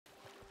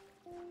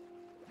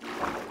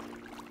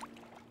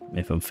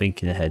if I'm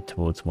thinking ahead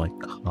towards my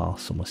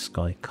castle, my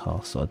sky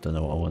castle, I don't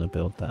know what I want to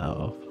build that out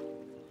of.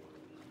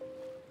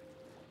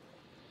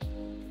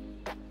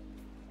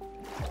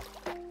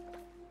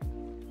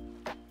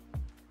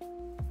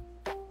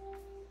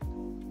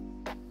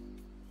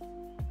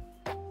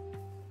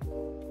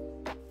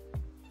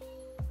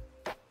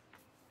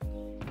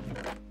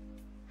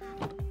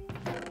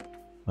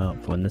 Well,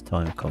 for when the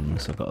time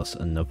comes, I've got us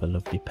another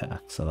lovely pet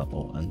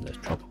axolotl and a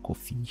tropical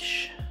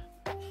fish.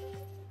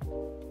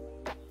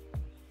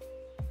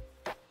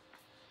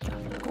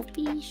 Tropical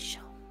fish.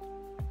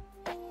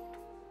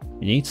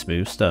 You need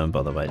smooth stone,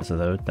 by the way. There's a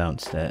load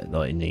downstairs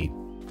that you need.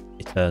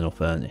 Eternal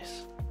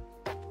furnace.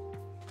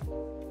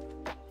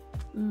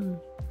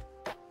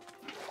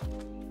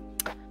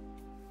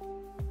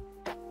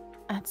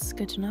 That's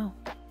good to know.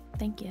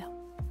 Thank you.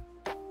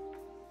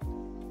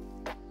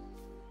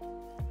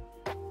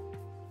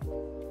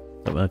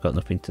 But when I've got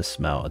nothing to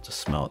smelt, I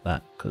just smelt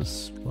that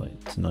because like,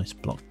 it's a nice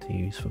block to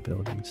use for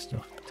building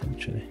stuff,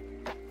 potentially.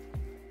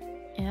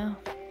 Yeah.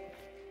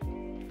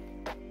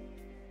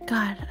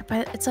 God,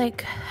 but it's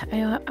like,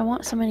 I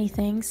want so many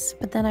things,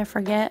 but then I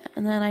forget,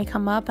 and then I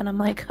come up and I'm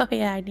like, oh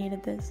yeah, I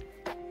needed this.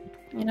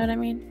 You know what I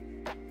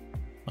mean?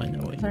 I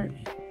know what you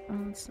mean.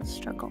 Oh, it's a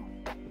struggle.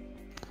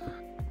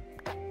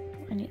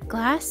 I need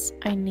glass.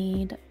 I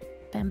need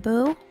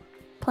bamboo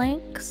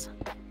planks.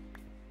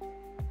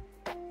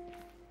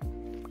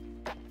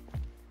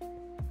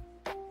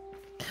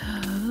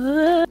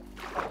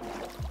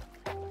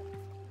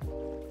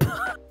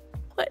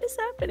 What is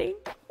happening?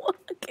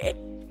 Okay.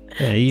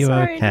 Yeah, are you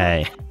Sorry,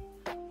 okay?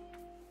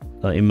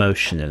 Like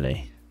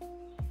emotionally?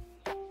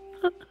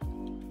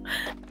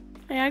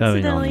 I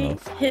accidentally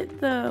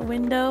hit the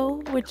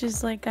window, which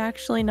is like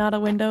actually not a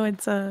window.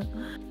 It's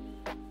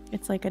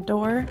like a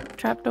door,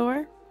 trap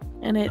door,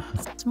 and it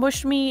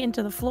smushed me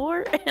into the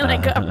floor, and I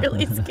got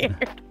really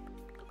scared.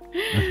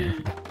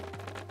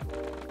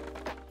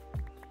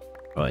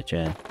 Right,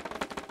 Jen.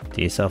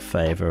 Do yourself a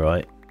favour,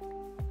 right?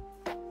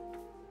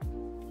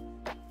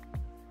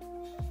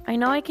 I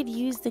know I could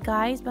use the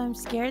guys, but I'm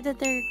scared that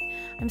they're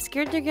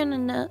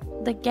gonna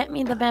get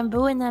me the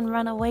bamboo and then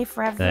run away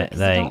forever.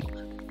 They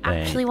don't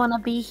actually want to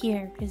be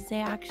here because they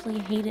actually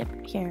hate it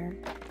here.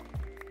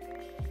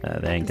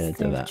 They ain't gonna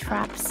do that.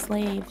 Trapped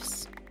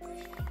slaves.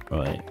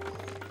 Right.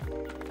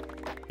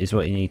 Is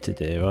what you need to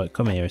do. Right,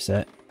 come here a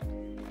sec.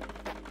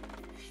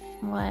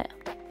 What?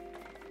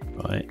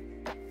 Right.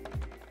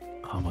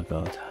 Oh my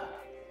god.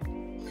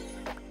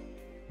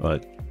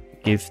 Right.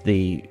 Give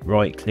the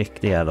right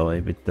click the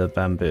alloy with the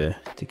bamboo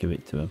to give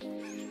it to him.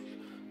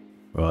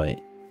 Right.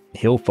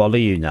 He'll follow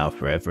you now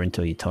forever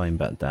until you tie him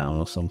back down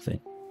or something.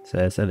 So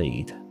there's a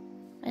lead.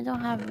 I don't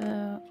have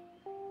the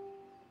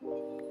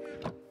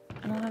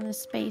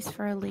space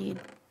for a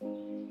lead.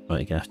 Right,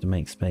 you're gonna have to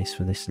make space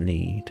for this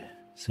lead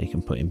so you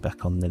can put him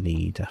back on the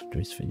lead after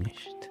he's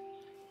finished.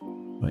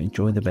 Right,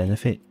 enjoy the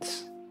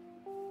benefits.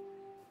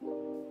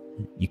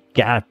 You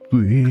can't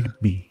breathe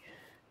me.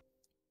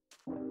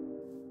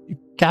 You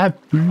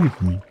can't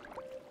breathe me.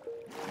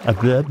 You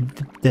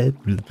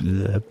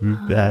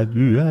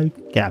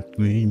can't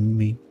breathe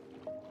me.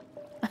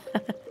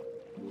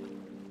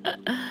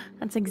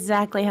 That's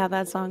exactly how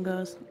that song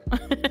goes.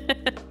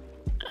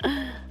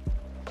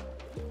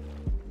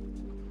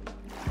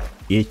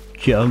 It's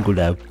jungle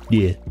out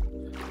there.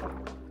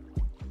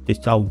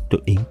 There's all the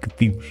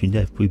confusion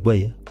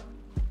everywhere.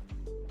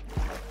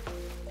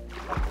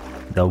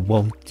 No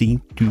one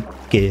seems to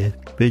care,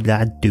 but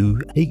I do.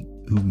 Hey,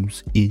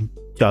 who's in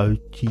charge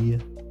here?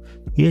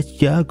 It's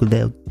jungle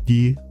out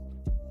there.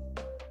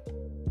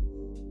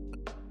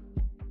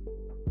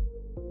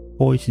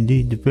 Poison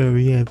in the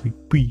very air we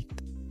breathe.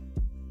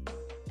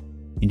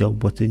 You know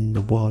what's in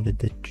the water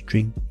that you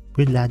drink?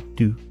 Well, I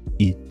do.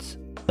 It's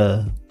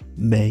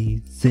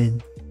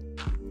amazing.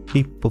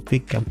 People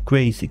think I'm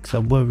crazy cause I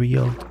worry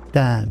all the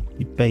time.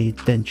 You pay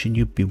attention,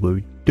 you'll be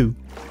worried too.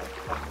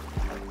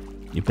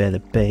 You better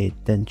pay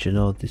attention,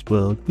 all this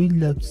world we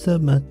love so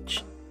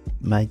much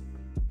might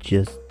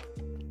just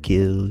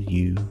kill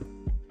you.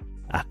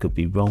 I could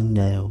be wrong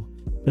now,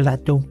 but I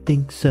don't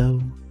think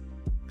so.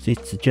 Cause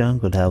it's a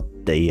jungle out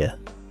there.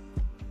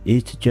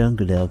 It's a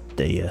jungle out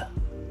there.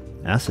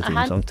 That's a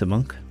theme song to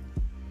Monk.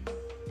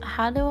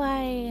 How do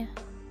I...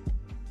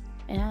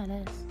 Yeah, it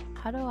is.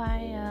 How do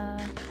I,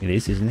 It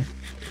is, isn't it?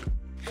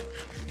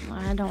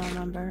 I don't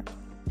remember.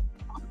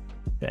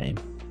 Shame.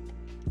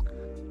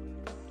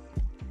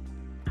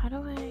 How do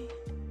I...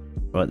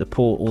 Right, the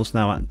portal's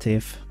now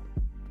active.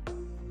 I'm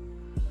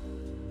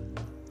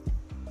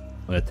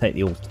gonna take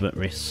the ultimate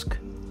risk.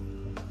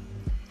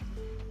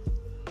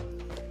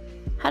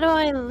 How do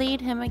I lead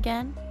him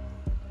again?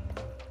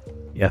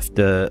 You have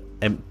to,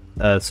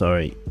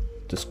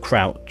 just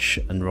crouch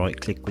and right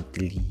click with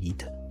the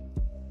lead.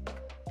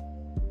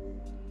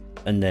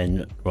 And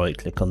then right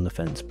click on the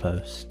fence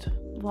post.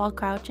 While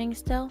crouching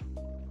still?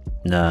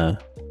 No,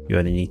 you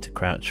only need to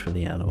crouch for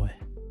the alloy.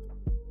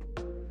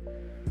 Oh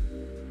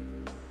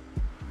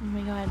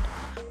my god,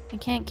 I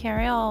can't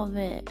carry all of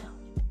it.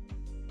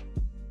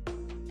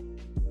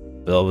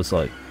 But I was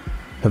like,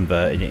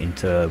 converting it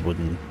into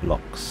wooden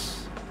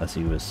blocks as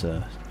he was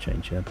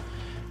changing them.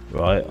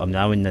 Right, I'm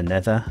now in the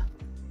Nether.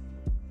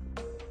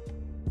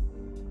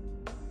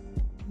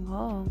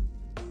 Whoa.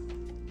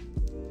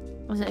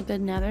 Was it a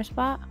good Nether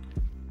spot?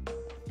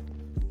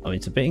 I mean,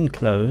 it's a bit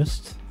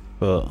enclosed,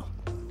 but...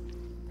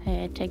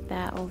 Hey, I'd take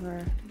that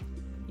over,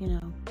 you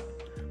know,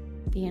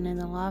 being in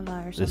the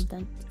lava or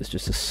something. There's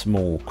just a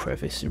small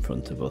crevice in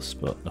front of us,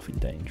 but nothing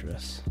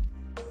dangerous.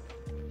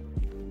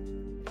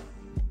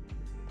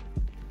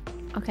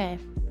 Okay.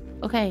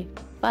 Okay,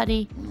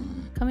 buddy.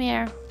 Come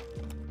here.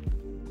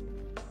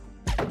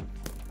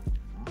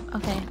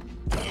 Okay.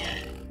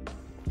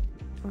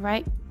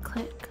 Right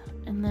click,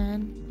 and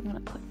then I'm gonna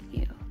put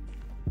you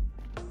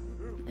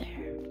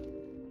there.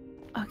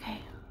 Okay.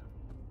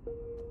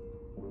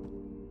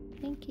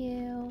 Thank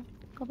you.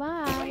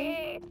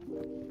 Goodbye.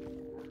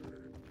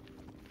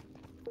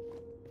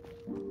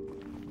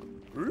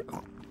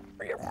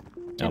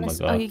 Oh my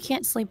god. Oh, you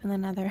can't sleep in the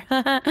Nether.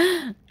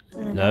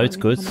 No, it's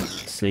good.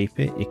 Sleep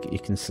it. You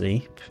can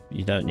sleep.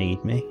 You don't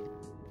need me.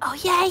 Oh,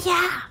 yeah,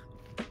 yeah.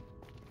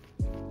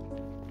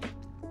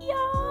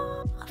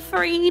 Yeah.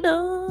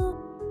 Freedom.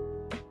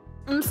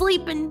 I'm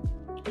sleeping.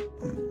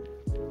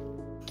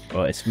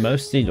 Well, it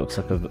mostly looks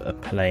like a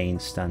plain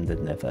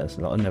standard Nether. There's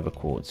a lot of Nether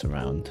quartz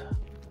around.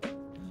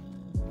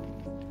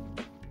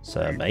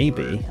 So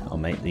maybe I'll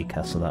make the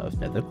castle out of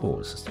Nether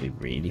quartz just to be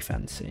really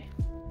fancy.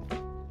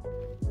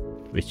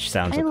 Which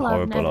sounds like a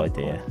horrible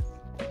idea.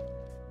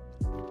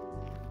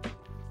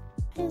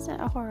 Is it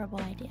a horrible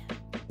idea?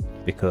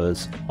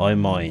 Because I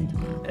mined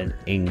an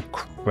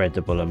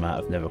incredible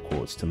amount of Nether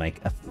quartz to make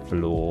a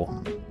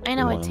floor. I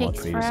know, it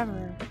takes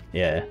forever.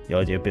 Yeah, the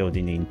idea of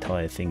building the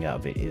entire thing out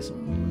of it is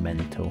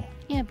mental.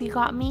 Yeah, but you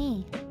got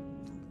me.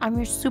 I'm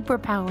your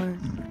superpower.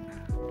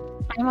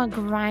 I'm a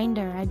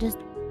grinder.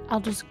 I'll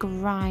just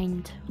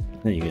grind.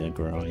 Then you're gonna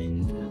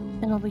grind.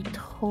 And it'll be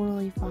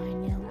totally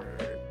fine. You know,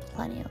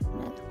 plenty of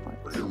Nether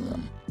quartz.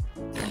 Don't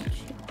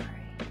you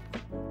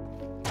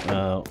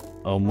worry.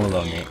 I'll mull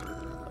on it.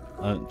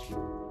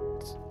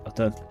 I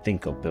don't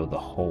think I'll build the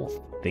whole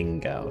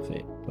thing out of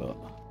it, but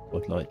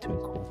I'd like to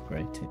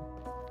incorporate it.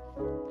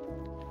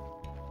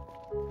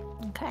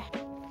 Okay.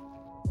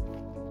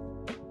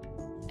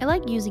 I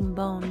like using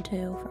bone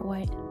too for a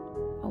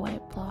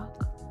white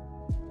block.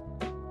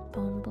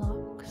 Bone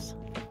blocks.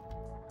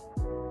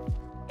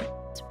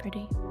 It's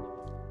pretty.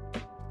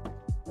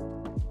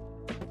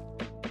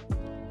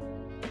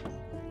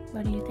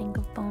 What do you think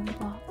of bone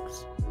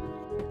blocks?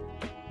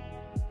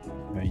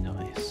 Very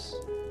nice.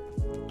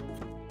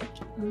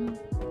 Mm.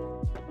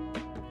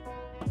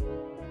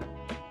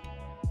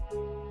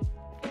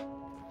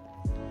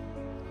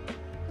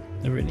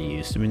 I really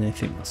used them in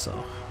anything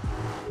myself.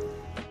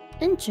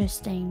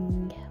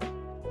 Interesting.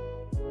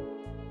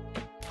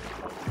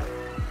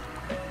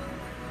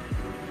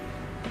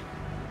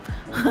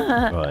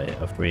 Right,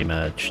 I've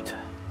re-emerged.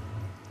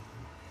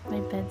 My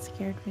bed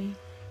scared me.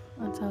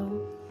 That's how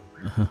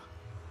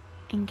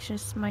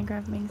anxious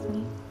Minecraft makes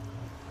me.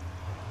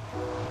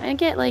 I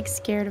get like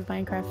scared of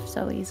Minecraft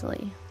so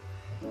easily.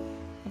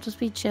 I'll just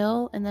be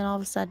chill and then all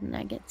of a sudden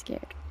I get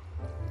scared.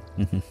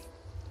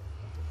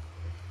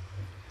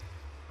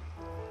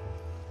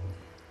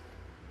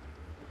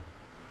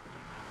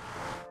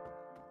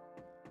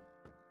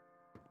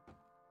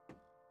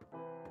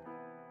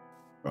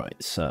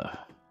 Right, so...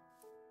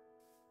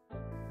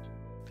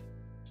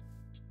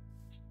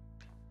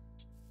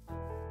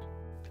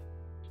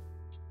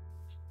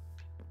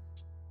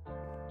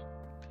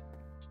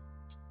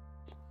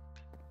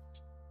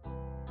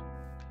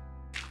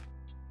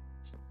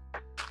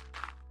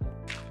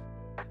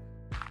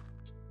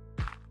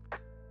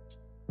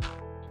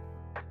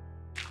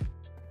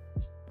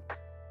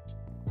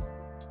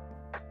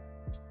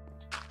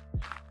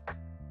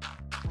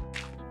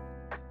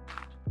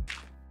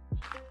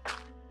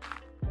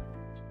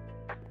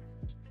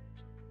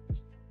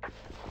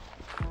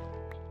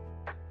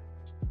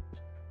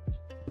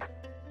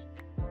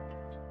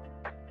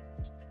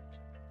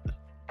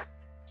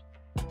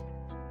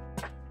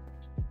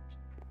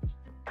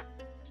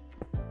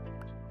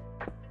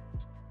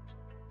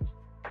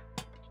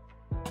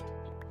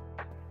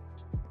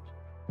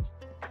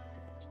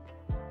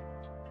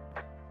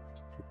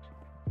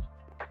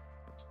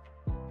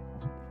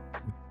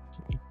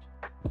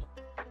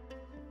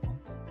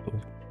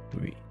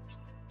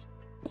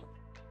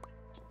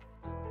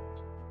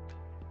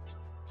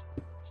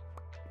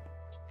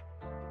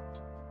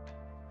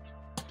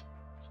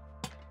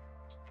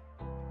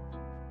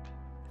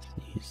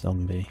 You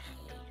zombie.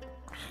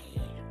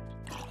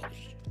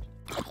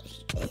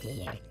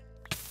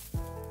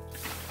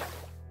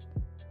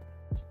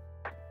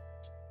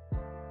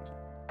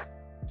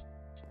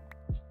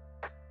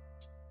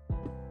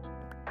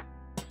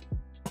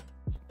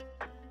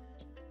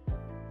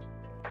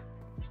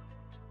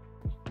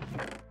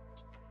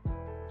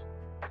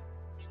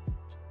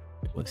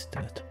 What's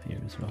dirt up here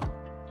as well?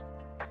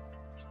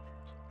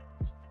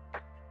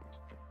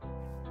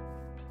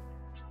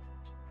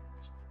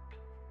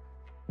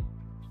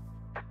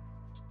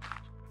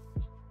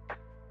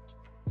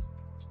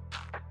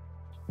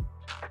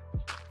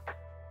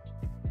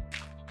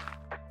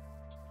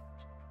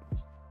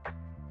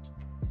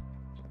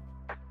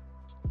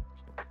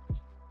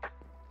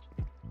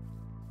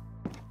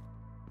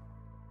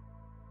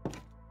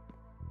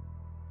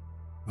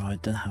 Right, I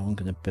don't know how I'm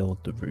going to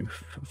build the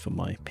roof for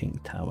my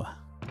pink tower.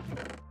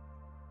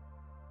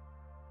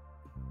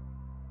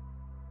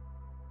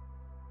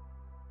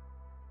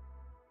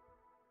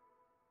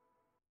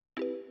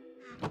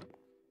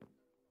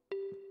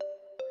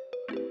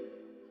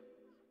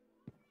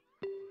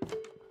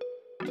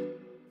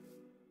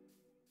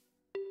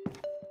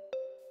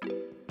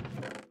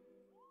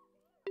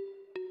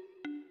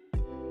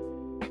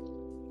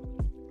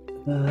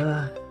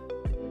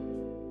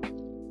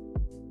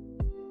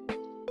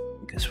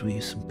 Guess we'll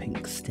use some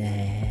pink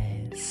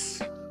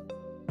stairs.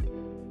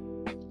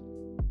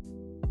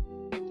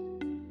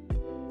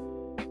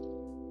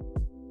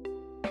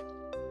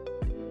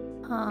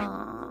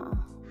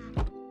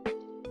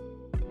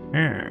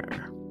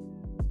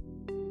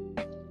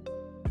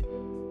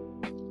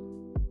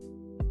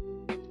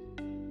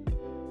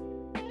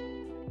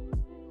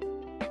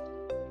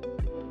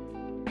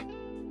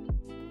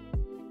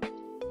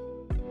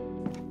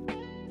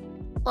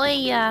 Oh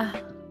yeah.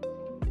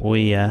 Oh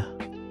yeah.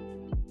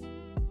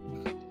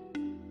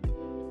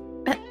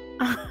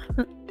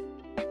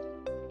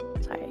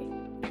 Sorry.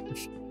 I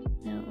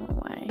don't know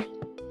why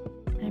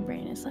my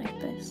brain is like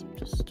this. I'm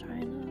just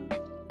trying to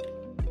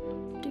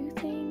do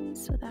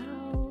things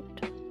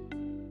without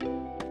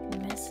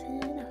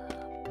messing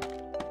up.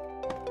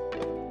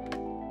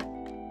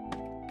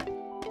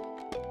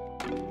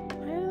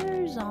 Why are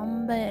there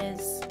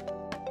zombies?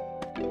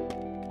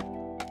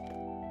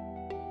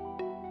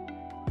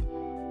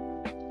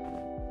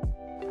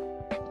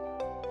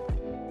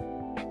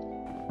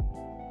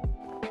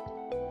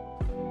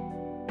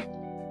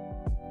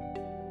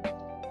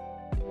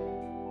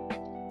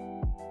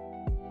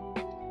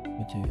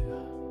 We do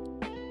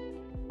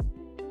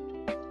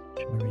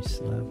cherry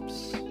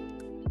slabs.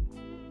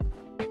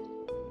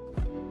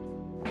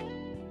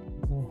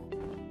 Oh.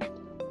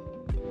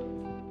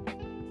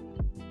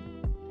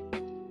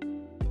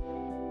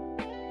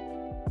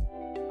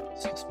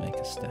 Let's just make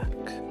a stack.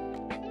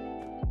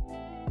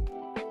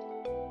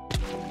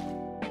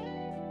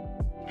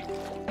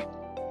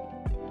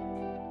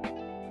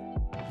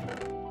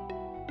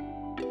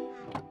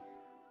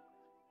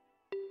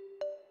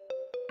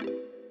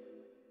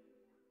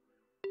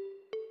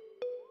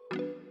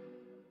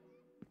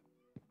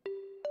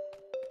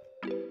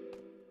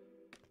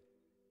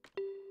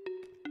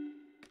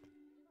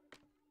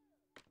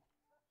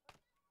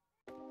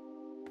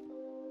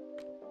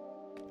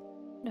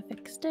 I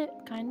fixed it,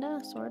 kinda,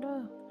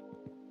 sorta.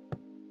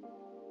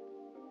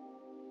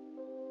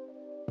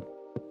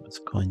 That's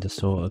kinda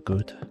sorta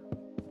good.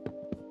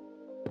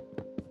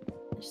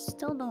 I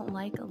still don't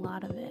like a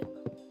lot of it,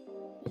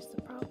 is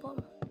the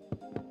problem.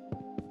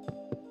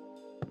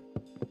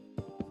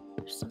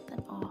 There's something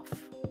off.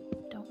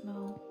 Don't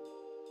know.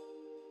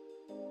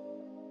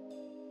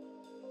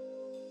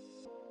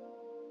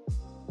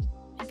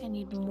 I think I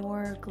need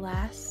more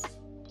glass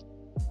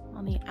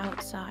on the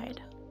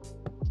outside.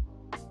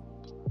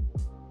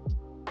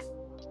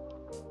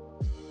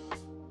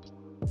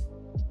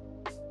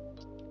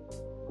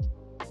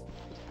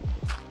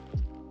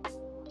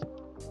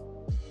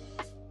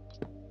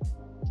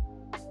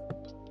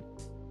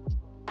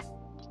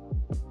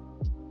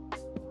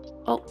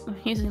 Oh, I'm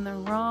using the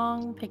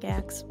wrong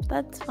pickaxe.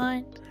 That's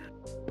fine.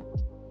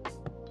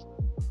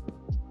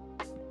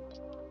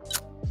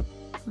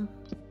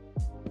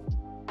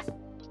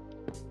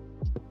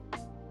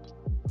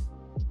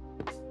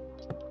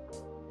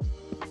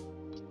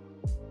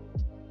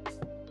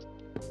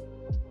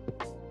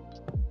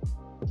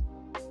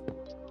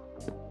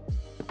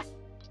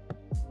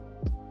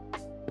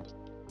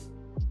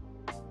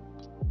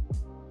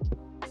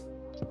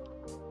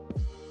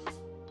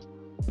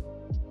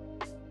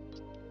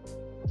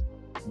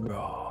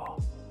 Raw.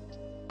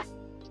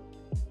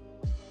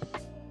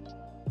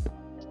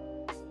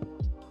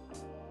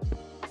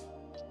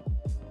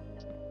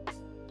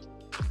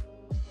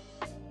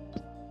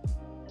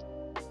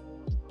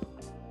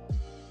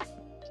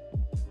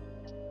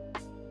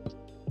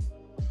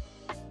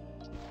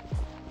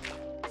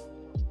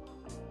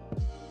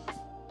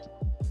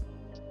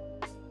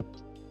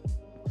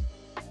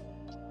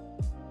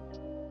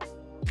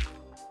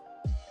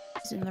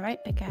 Using the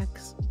right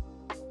pickaxe.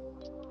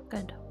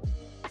 Good.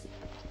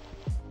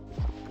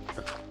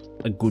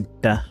 A good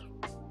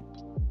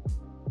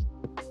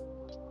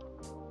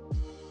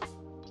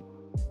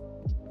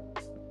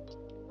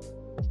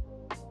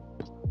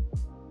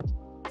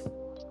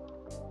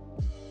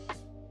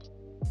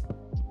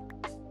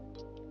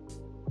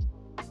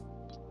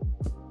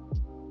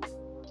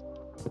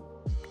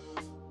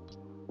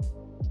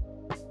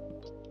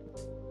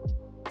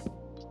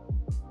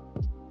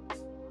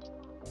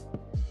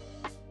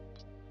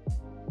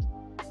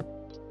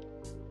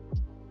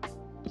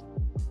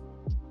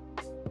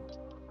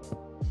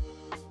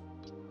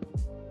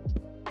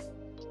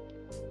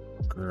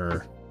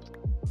Grr.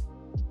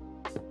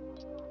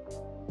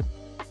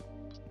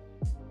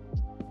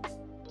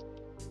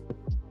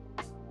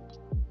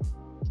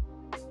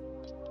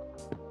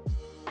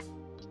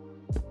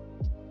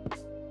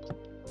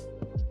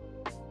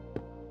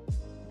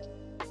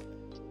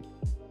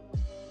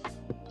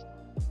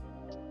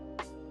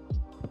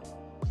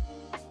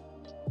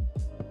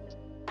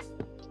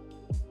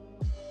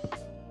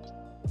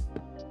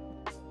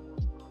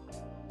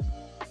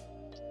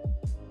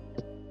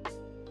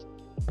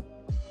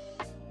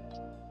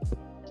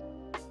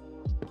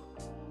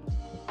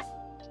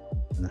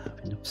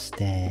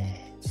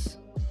 stairs.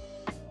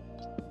 I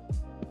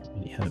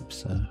really hope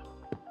so.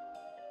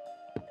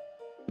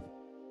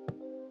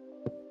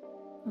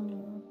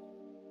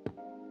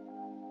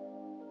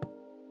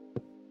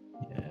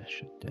 Yeah,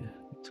 should do.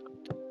 That's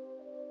good.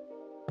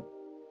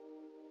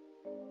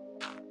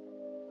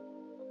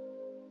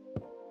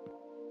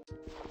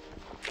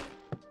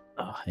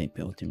 Oh, I hate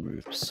building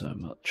roofs so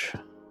much.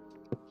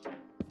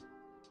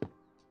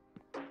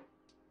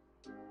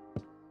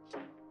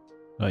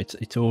 Oh,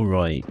 it's all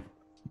right,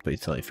 but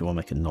it's like if you want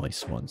to make a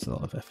nice one, it's a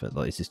lot of effort.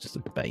 Like this is just a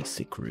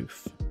basic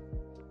roof.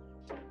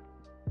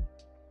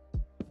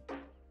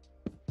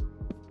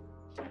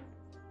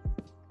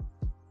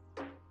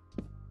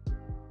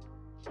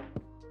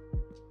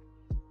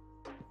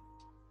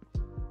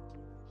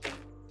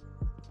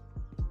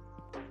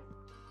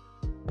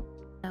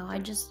 No, I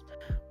just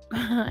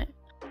I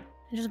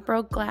just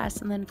broke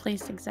glass and then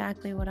placed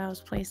exactly what I was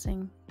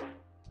placing.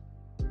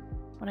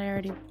 What I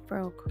already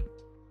broke.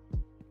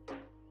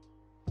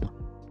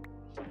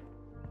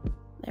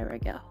 There we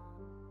go.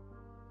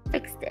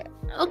 Fixed it.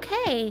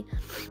 Okay.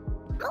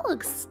 That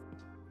looks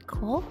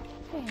cool.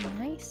 Very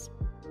nice.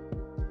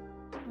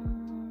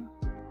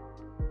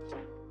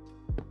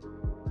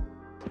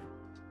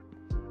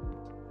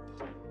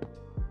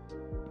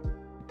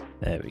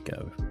 There we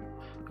go.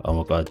 Oh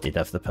my god, I did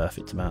have the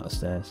perfect amount of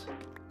stairs.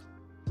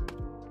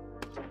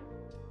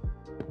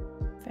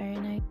 Very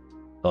nice.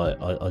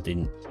 I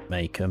didn't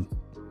make them.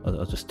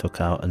 I just took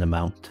out an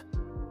amount.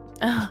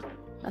 Oh,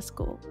 that's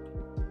cool.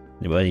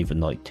 It weren't even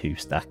like 2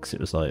 stacks,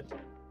 it was like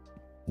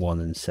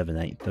 1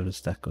 7/8 of a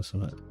stack or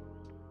something.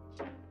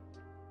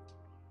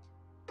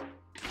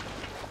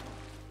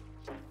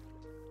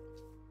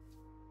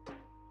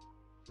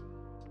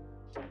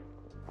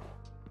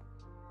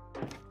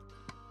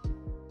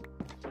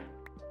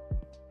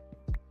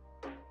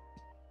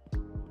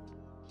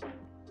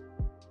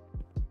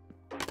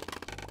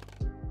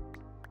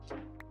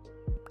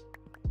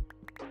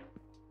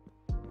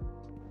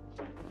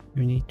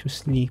 You need to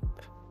sleep.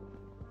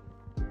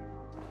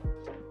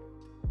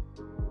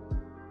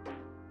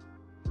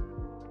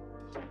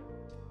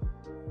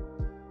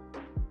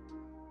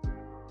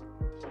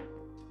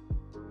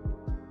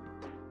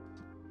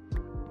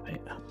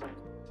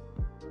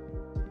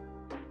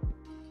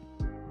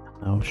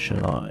 How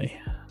shall I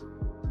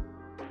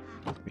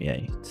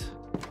create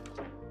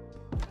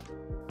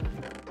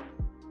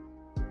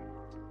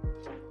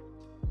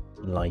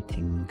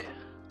lighting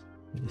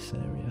in this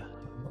area?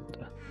 I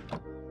wonder.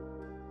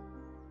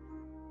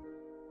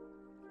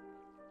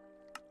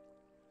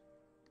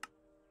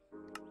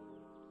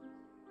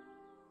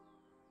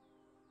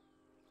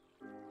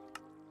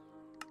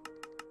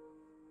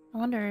 I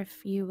wonder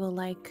if you will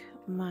like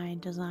my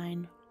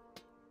design.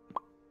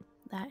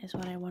 That is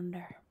what I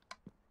wonder.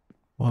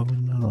 Why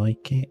wouldn't I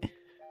like it?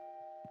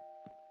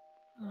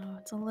 Oh,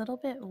 it's a little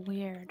bit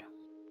weird.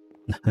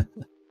 I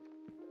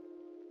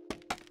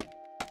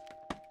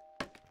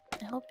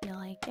hope you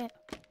like it.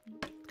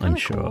 I'm Kinda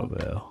sure cool.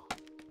 I will.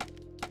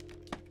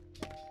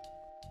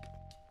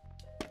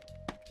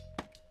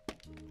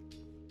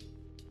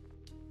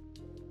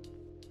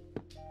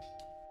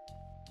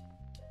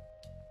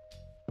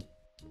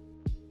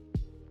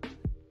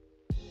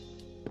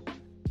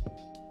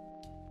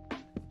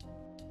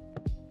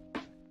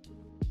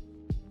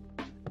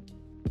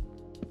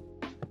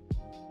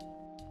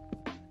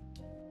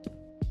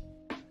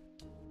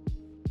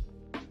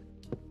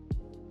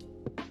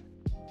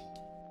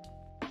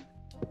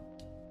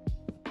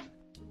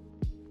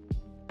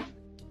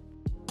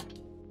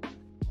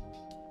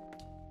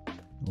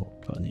 Oh,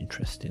 got an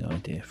interesting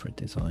idea for a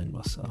design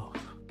myself.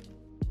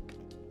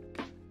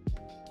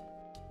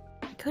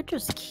 I could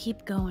just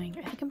keep going.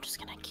 I think I'm just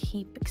gonna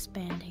keep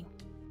expanding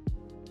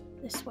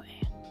this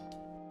way.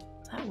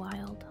 Is that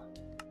wild?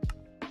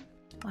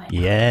 Why not?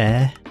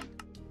 Yeah.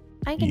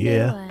 I can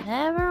do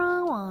whatever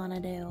I wanna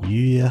do.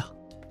 Yeah.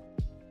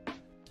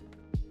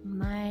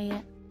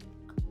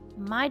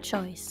 My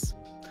choice.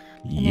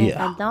 And if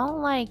I Yeah.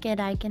 don't like it,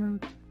 I can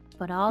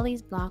put all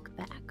these blocks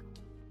back.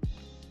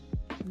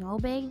 No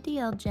big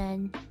deal,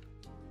 Jen.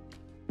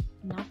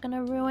 I'm not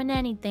gonna ruin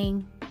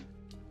anything.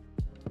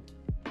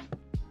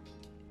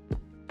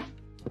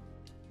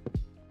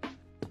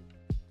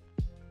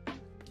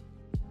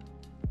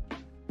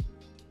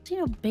 You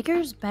know,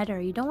 bigger's better.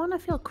 You don't want to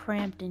feel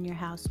cramped in your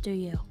house, do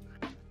you?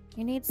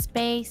 You need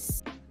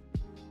space.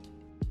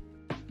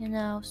 You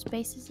know,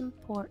 space is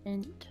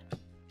important.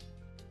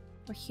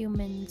 We're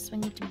humans. We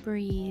need to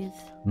breathe.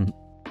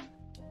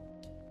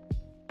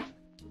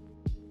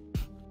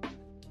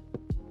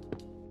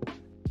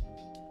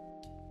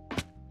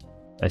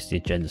 Basically,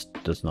 Jen just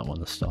does not want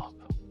to stop.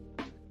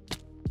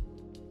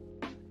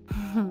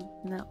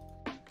 No.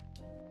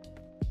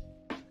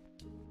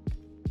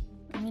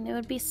 I mean, it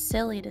would be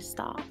silly to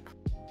stop.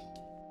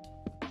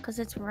 Because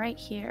it's right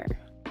here.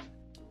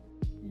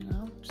 You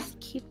know, just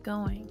keep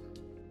going.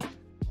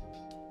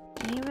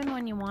 And even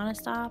when you want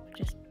to stop,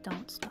 just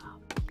don't stop.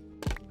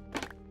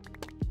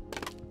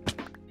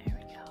 There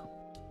we go.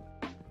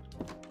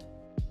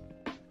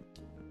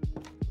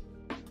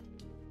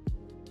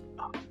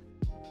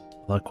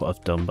 like what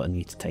I've done, but I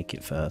need to take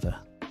it further.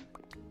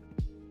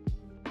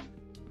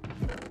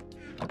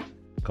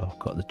 God, I've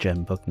got the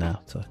gem bug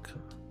now, so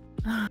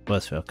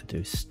worst thing I could do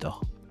is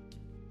stop.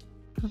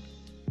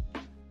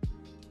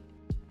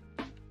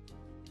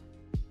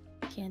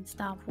 Can't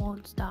stop,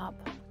 won't stop.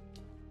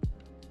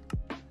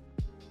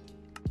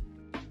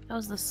 That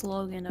was the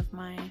slogan of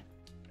my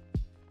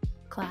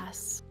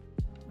class,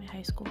 my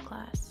high school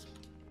class.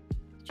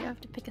 Did you have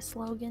to pick a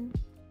slogan?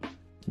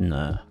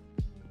 No.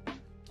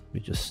 We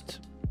just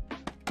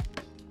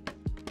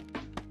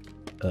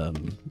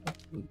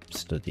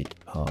studied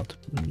hard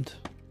and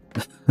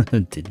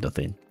did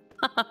nothing.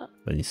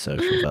 Any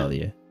social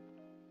value.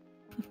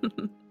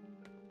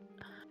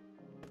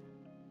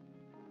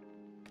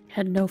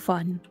 Had no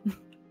fun.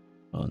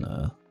 Oh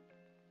no.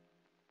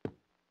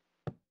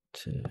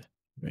 2,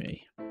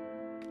 3.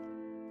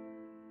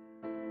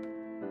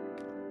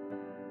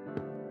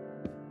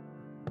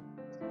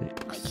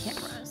 My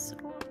camera is so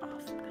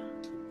off.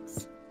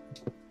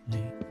 8,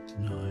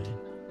 9.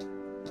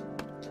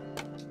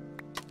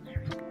 There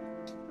we go.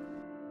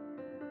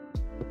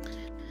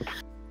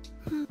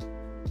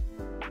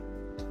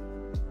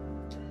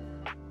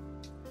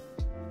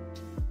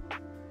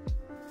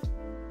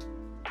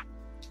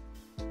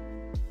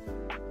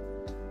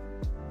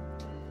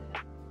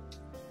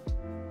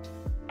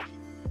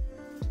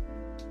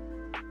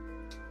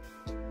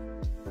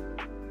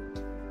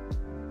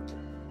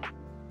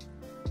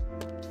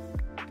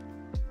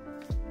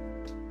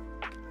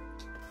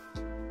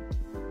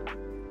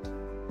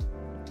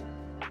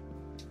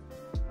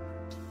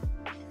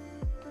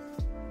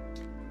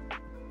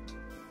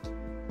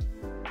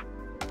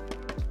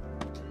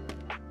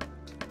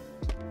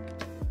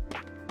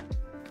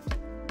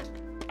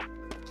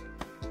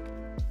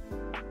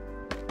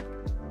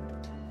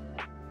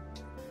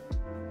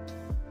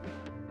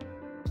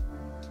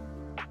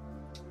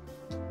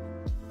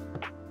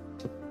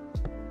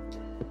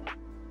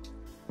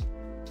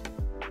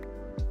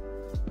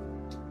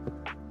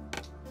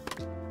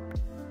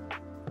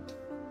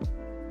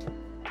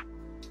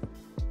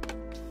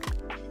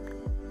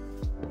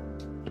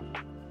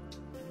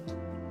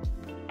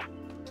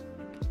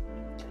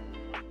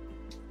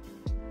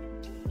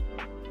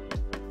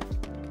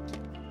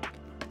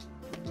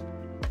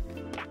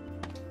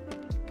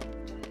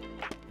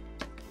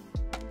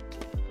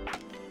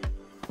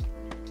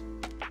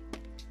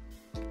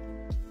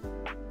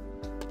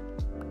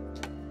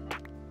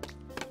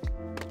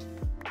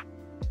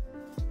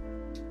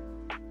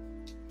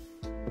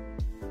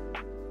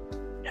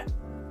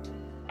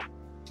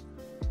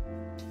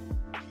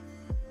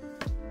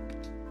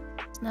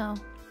 No.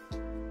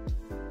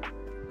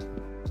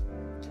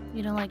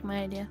 You don't like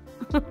my idea.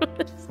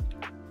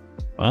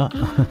 What?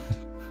 I'm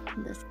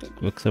just kidding.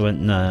 Looks, I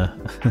went no.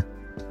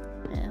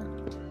 Yeah.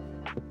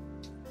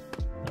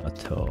 Not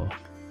at all.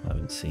 I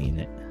haven't seen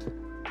it.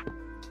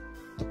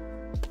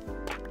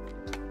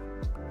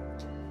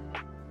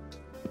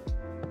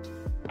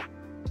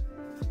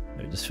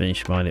 I just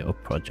finished my little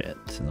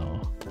project and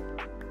I'll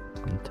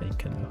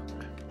take a look.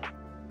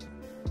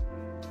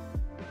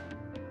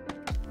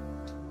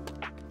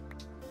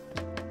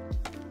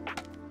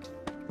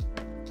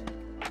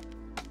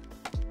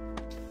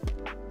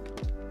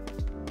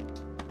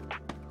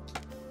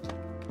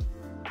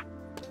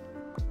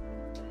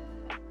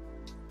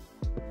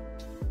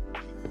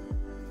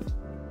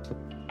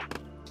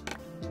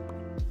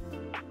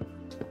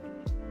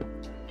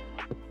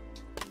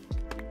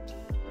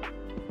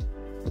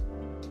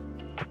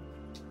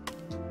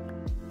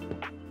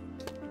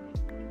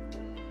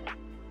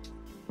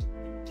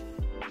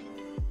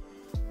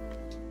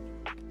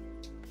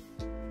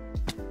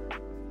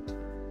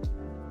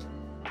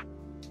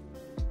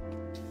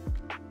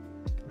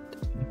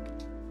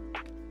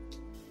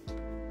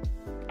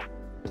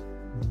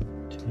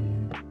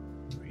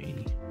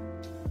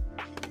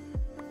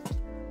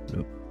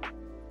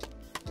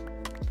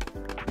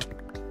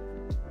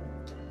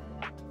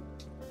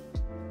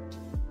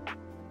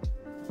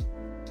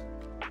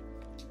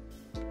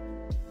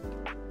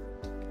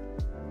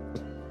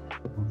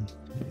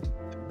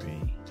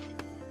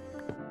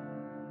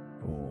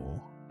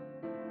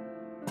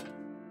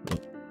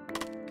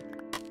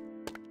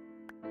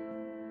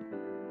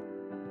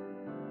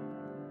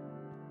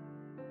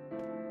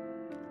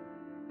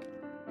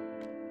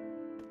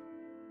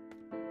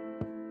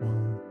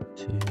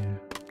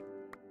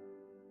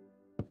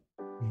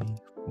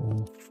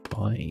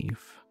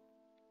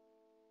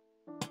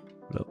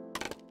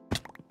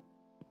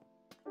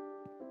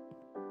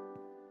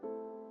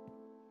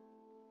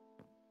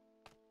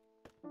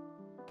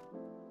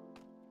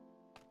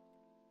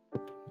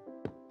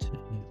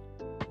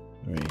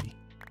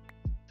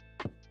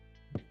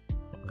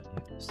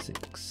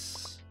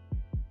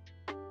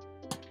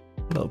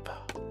 Lob.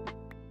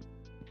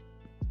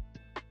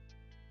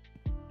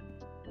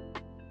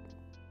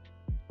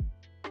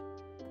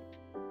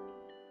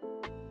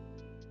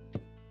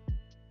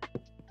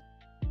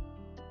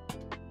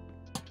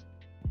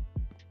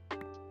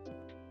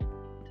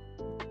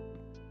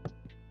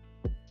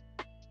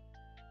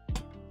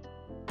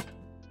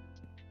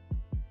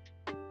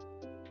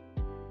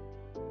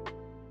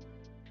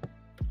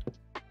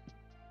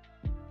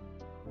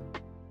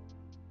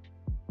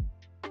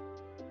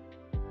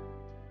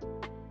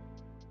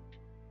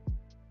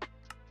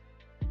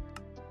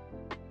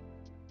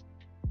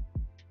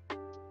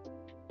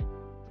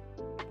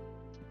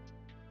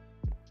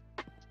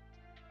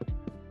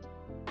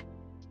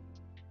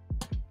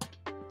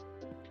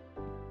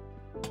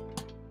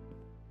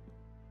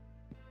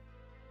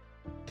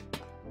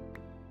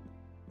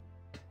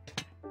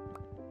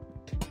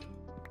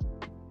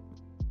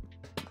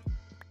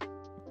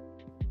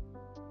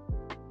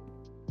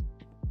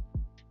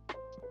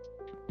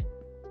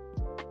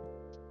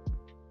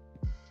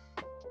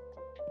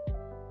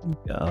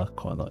 Yeah, I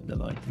quite like the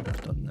lighting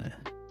I've done there.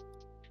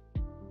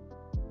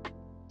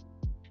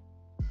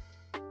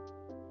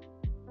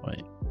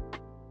 Right.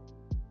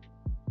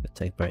 Let's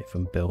take a break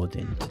from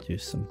building to do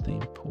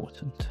something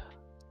important.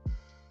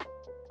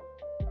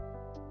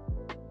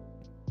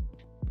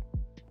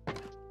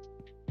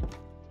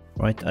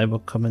 Right, I will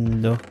come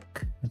and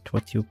look at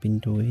what you've been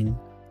doing.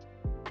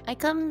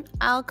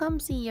 I'll come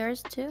see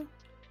yours too.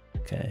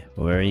 Okay,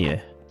 where are you?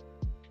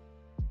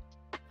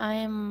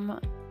 I'm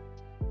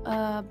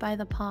by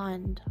the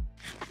pond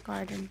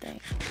garden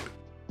thing.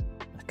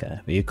 Okay,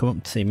 will you come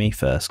up to see me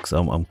first? Because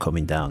I'm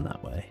coming down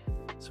that way.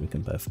 So we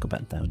can both go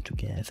back down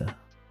together.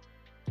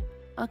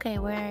 Okay,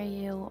 where are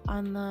you?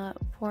 On the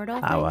portal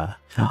thing? I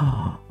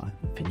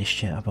haven't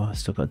finished yet, but I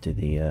still got to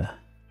do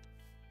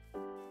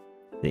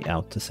the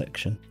outer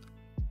section.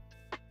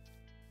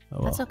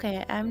 Oh, That's well.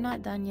 okay. I'm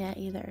not done yet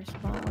either. So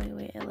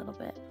wait a little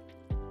bit.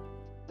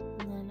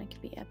 And then it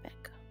could be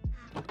epic.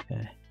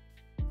 Okay.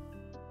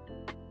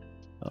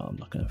 Oh, I'm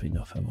not going to have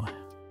enough, am I?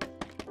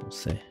 We'll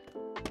see.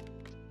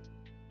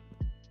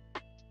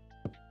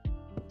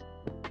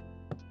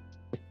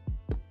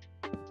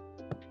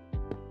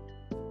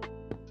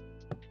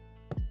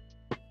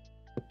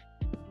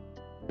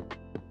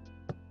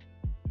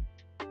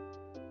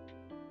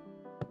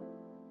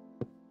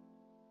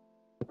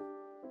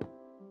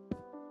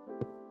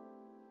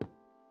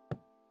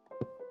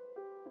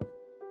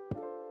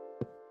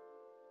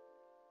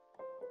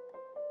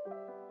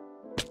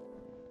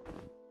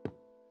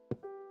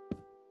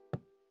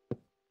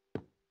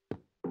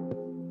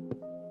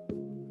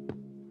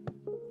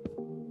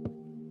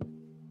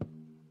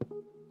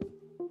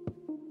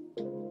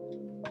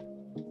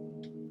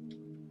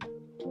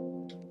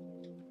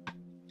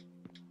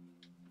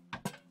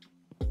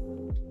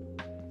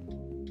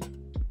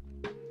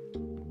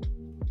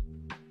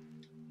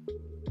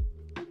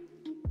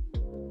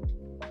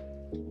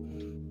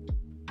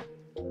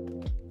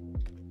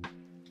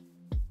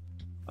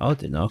 I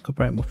didn't know I could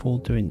break my fall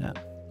doing that.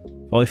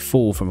 If I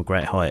fall from a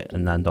great height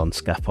and land on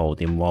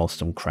scaffolding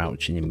whilst I'm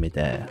crouching in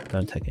midair,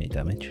 don't take any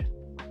damage.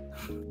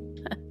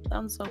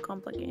 Sounds so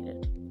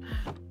complicated.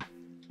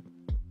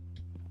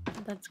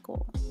 That's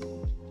cool.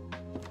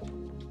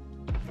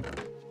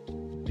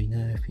 We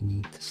know if you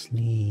need to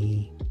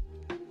sleep.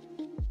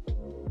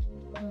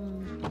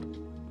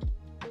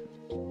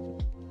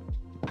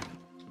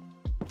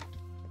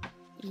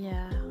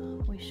 Yeah,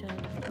 we should.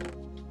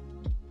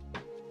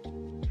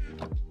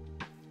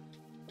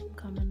 I'm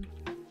coming.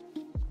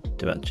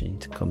 Do actually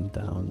need to come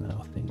down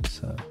now, I think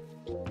so.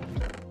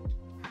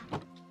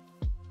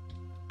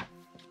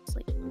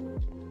 Sleep.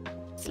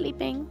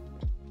 Sleeping.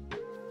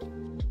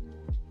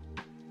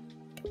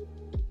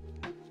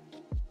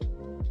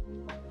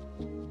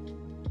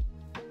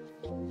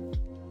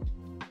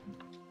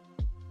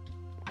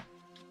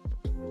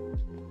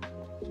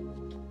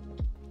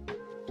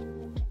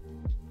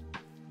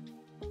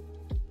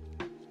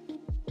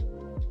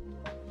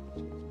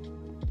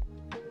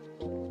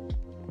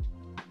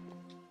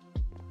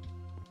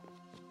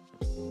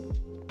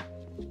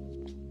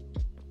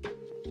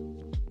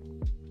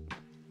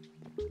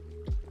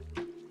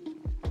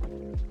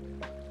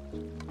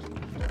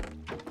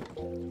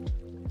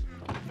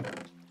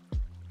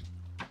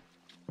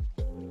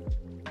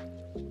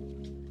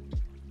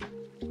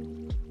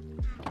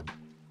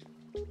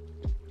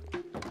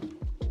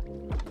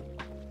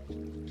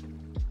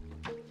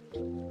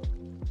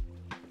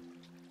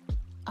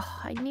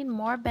 I need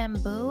more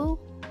bamboo?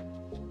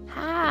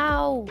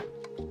 How?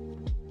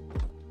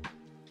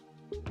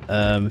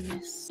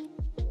 Yes.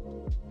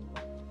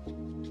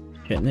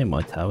 Get near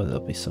my tower,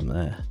 there'll be some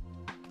there.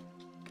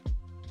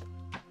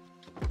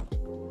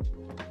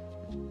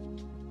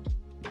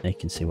 You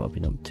can see what I've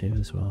been up to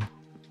as well.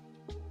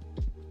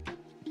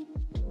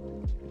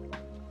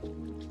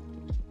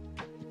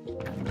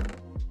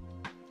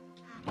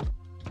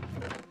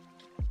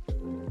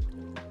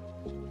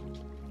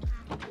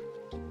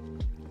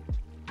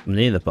 I'm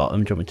near the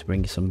bottom. Do you want me to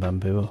bring you some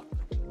bamboo up?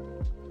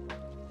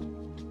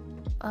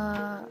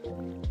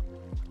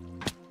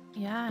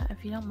 Yeah,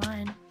 if you don't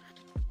mind.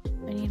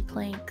 I need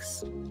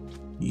planks.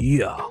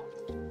 Yeah.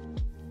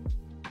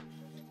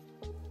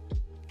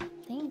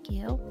 Thank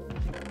you.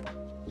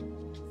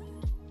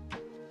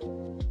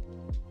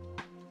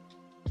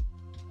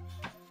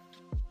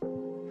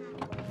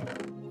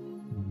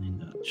 Some in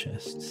that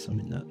chest, some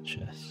in that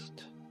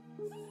chest.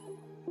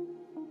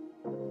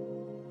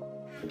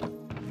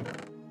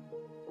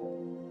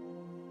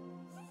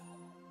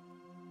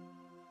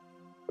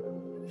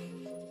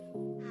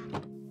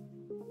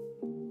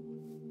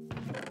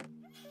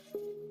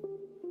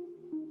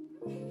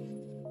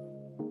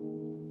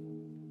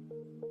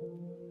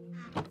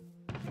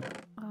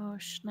 Oh,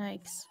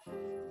 snakes.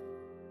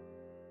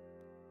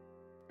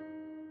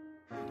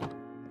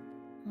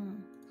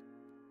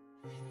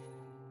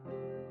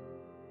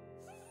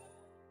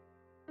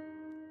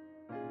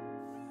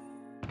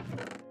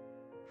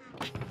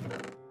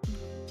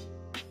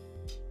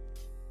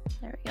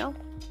 There we go.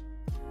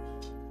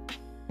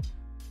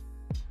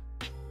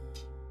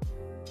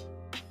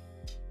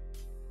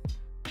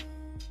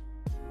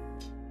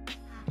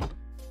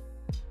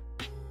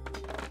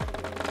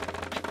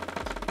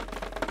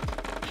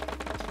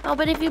 Oh,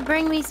 but if you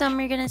bring me some,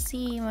 you're gonna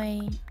see what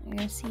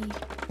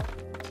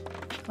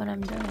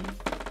I'm doing.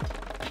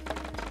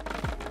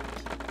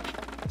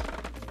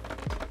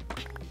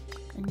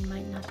 And you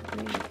might not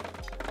agree.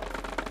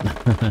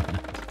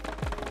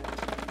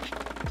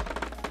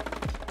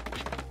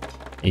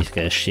 He's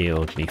gonna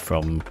shield me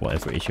from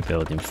whatever it is you're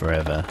building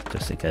forever,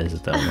 just in case I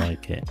don't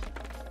like it.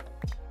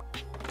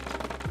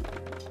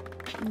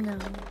 No.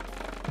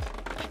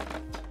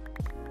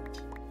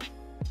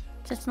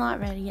 Just not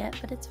ready yet,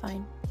 but it's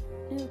fine.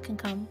 It can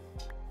come.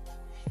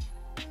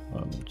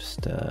 Well, I'm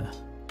just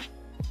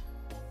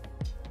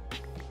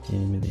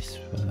dealing with this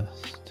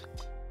first.